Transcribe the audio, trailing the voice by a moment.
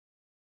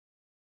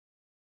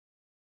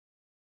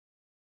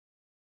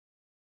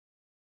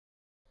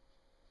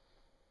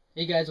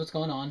Hey guys, what's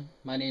going on?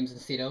 My name's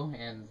Nacito,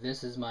 and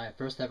this is my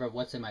first ever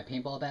What's in My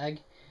Paintball bag.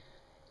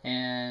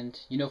 And,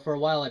 for a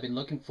while I've been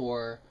looking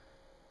for,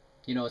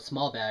 a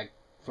small bag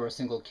for a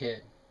single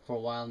kit for a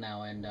while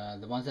now, and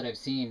the ones that I've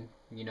seen,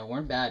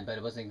 weren't bad, but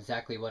it wasn't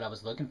exactly what I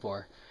was looking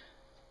for.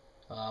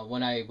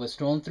 When I was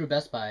strolling through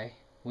Best Buy,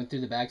 went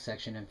through the bag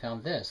section and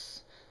found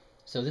this.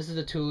 So this is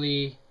a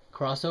Thule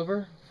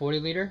Crossover 40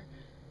 liter,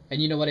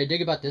 and what I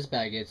dig about this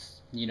bag is,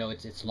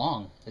 it's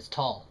long, it's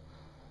tall.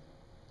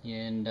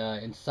 And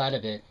inside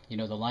of it,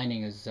 the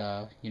lining is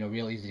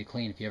real easy to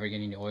clean if you ever get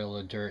any oil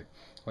or dirt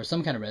or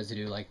some kind of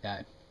residue like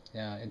that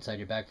inside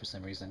your bag for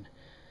some reason.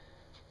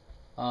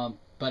 But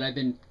I've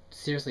been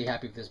seriously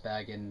happy with this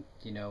bag, and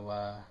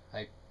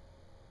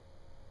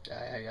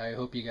I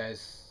hope you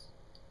guys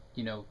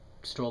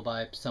stroll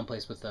by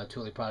someplace with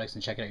Thule products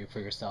and check it out for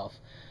yourself.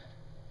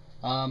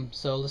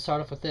 So let's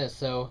start off with this.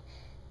 So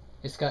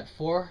it's got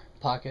 4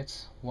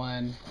 pockets,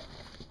 one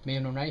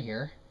main one right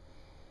here,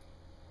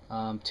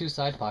 2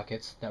 side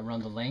pockets that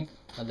run the length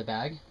of the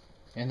bag,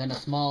 and then a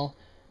small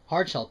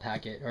hard shell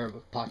pocket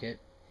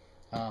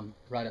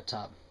right up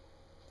top.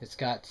 It's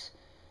got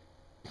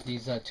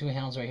these 2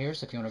 handles right here,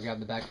 so if you want to grab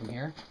the bag from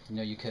here,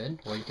 you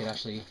could, or you could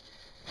actually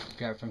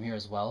grab it from here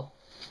as well.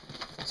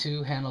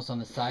 2 handles on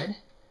the side,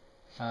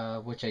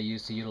 which I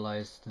use to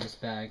utilize this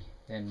bag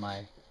in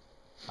my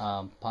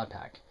pod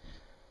pack.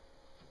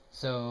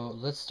 So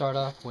let's start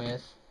off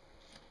with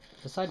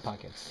the side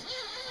pockets.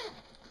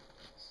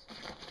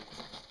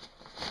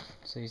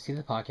 So you see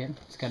the pocket,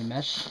 it's got a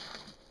mesh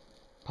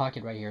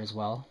pocket right here as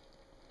well,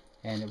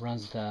 and it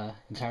runs the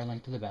entire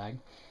length of the bag.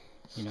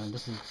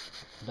 This is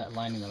that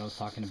lining that I was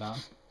talking about.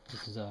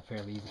 This is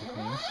fairly easy to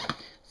clean.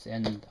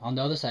 And on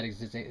the other side,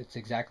 it's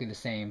exactly the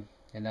same,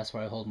 and that's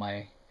where I hold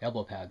my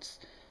elbow pads.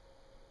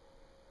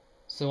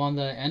 So on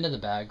the end of the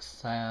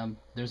bags,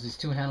 there's these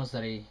 2 handles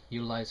that I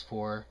utilize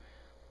for,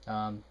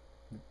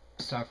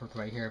 start with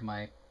right here,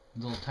 my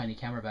little tiny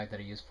camera bag that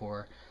I use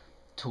for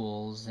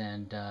tools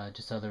and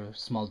just other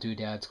small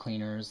doodads,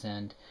 cleaners,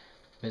 and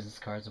business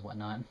cards and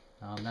whatnot.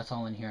 That's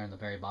all in here on the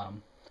very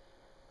bottom.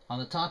 On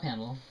the top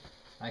handle,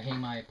 I hang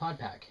my pod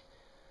pack,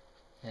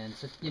 and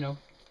it's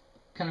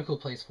kind of cool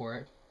place for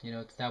it.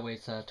 It's that way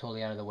it's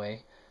totally out of the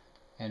way,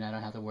 and I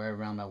don't have to wear it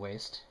around my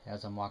waist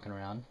as I'm walking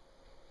around.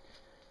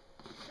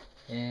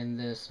 In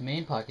this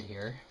main pocket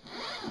here,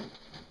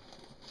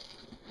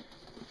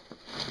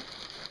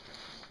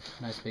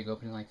 nice big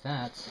opening like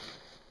that.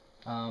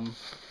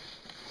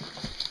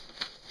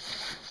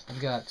 I've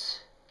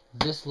got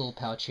this little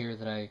pouch here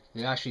that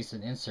it actually is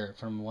an insert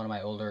from one of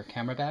my older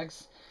camera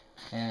bags,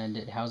 and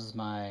it houses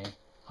my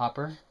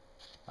hopper,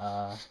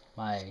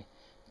 my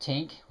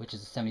tank, which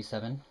is a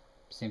 77,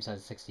 same size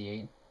as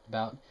 68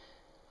 about,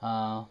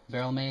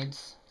 barrel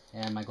maids,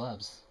 and my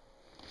gloves.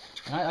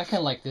 And I kind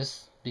of like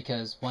this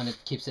because, one, it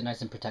keeps it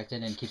nice and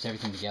protected and keeps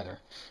everything together,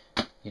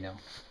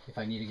 if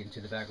I need to get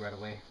into the bag right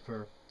away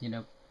for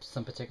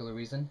some particular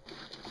reason.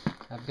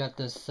 I've got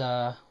this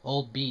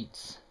old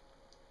Beats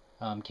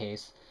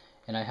case,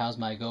 and I house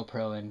my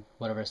GoPro and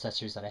whatever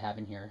accessories that I have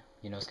in here.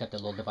 It's got that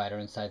little divider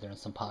inside there and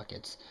some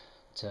pockets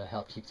to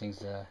help keep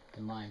things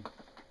in line.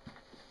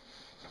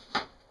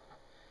 I've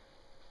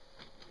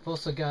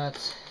also got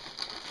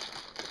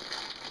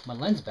my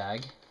lens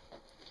bag,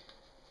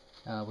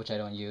 which I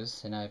don't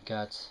use, and I've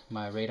got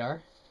my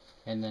radar,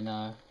 and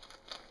then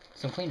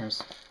some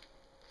cleaners.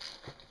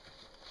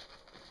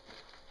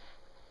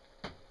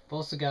 I've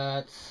also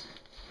got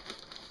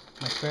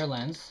my spare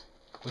lens,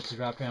 which is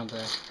wrapped around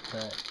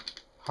the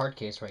hard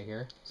case right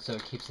here, so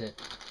it keeps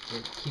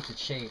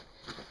its shape.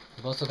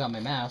 I've also got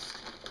my mask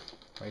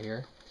right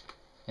here,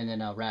 and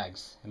then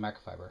rags and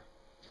microfiber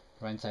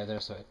right inside there,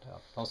 so it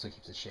also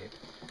keeps its shape.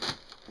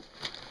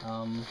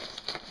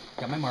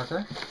 Got my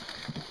marker,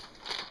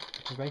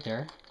 which is right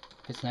there.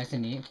 It's nice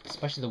and neat,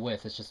 especially the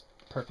width. It's just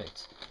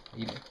perfect,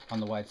 even on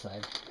the wide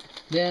side.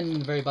 Then, at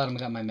the very bottom, I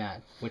got my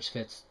mat, which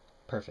fits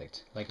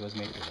perfect, like it was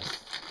made for this.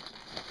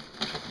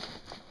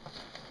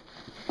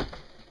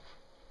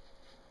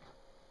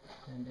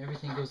 And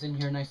everything goes in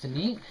here nice and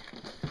neat.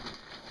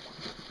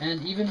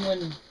 And even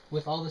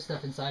with all this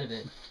stuff inside of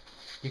it,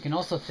 you can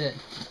also fit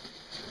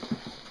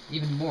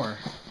even more.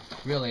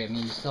 Really, I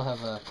mean, you still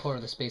have a quarter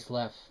of the space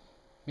left,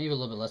 maybe a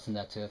little bit less than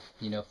that to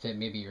fit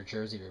maybe your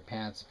jersey or your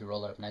pants if you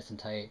roll it up nice and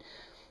tight.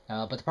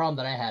 But the problem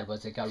that I had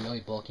was it got really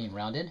bulky and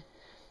rounded.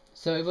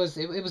 So it was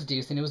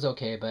decent, it was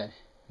okay, but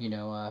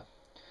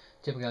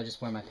typically I'll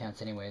just wear my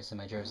pants anyways and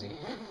my jersey.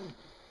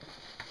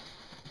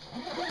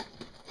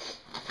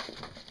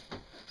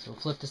 So we'll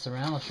flip this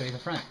around, I'll show you the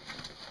front.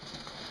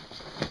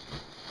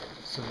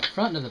 So the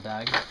front of the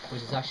bag,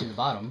 which is actually the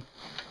bottom,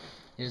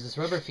 is this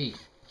rubber feet.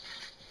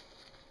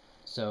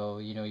 So,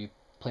 you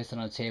place it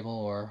on a table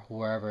or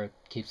wherever it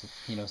keeps it,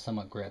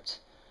 somewhat gripped.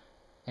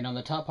 And on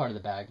the top part of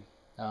the bag,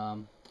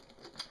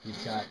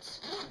 you've got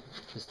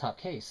this top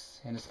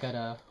case, and it's got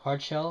a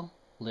hard shell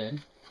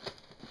lid,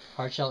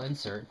 hard shell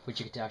insert, which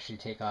you could actually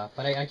take off,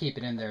 but I keep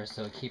it in there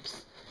so it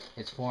keeps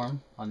its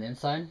form on the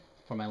inside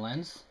for my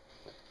lens.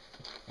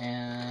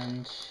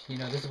 And you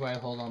know, this is where I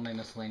hold all my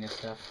miscellaneous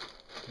stuff.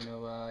 You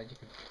know, you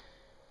could,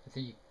 I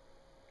think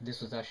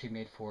this was actually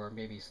made for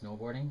maybe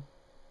snowboarding,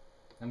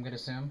 I'm gonna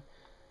assume,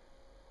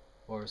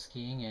 or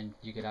skiing, and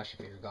you could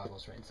actually put your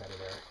goggles right inside of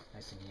there,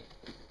 nice and neat.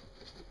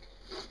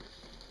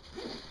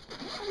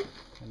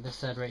 And this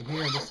side right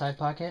here, this side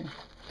pocket,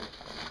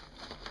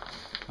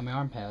 are my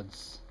arm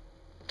pads.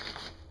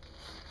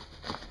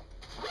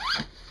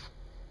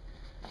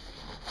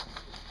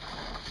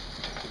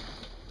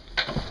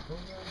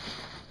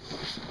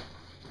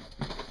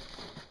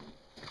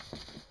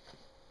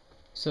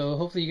 So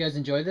hopefully you guys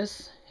enjoy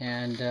this,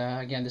 and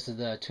again, this is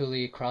the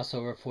Thule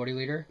Crossover 40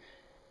 liter,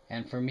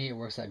 and for me it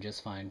works out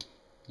just fine.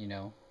 You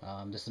know,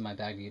 this is my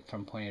bag to get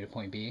from point A to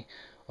point B,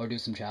 or do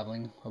some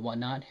traveling or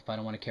whatnot if I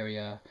don't want to carry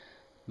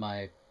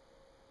my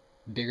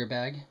bigger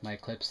bag, my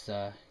Eclipse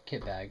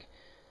kit bag.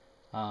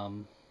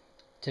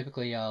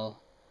 Typically I'll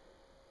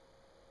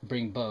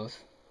bring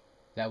both,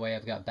 that way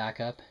I've got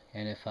backup,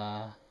 and if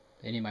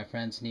any of my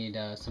friends need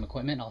some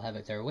equipment, I'll have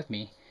it there with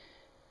me,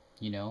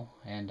 you know.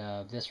 And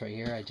this right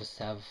here, I just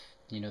have,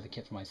 you know, the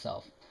kit for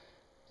myself.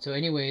 So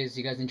anyways,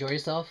 you guys enjoy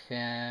yourself,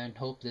 and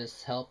hope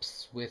this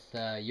helps with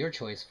your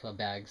choice for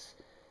bags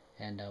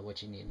and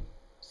what you need.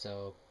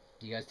 So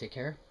you guys take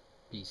care.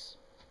 Peace.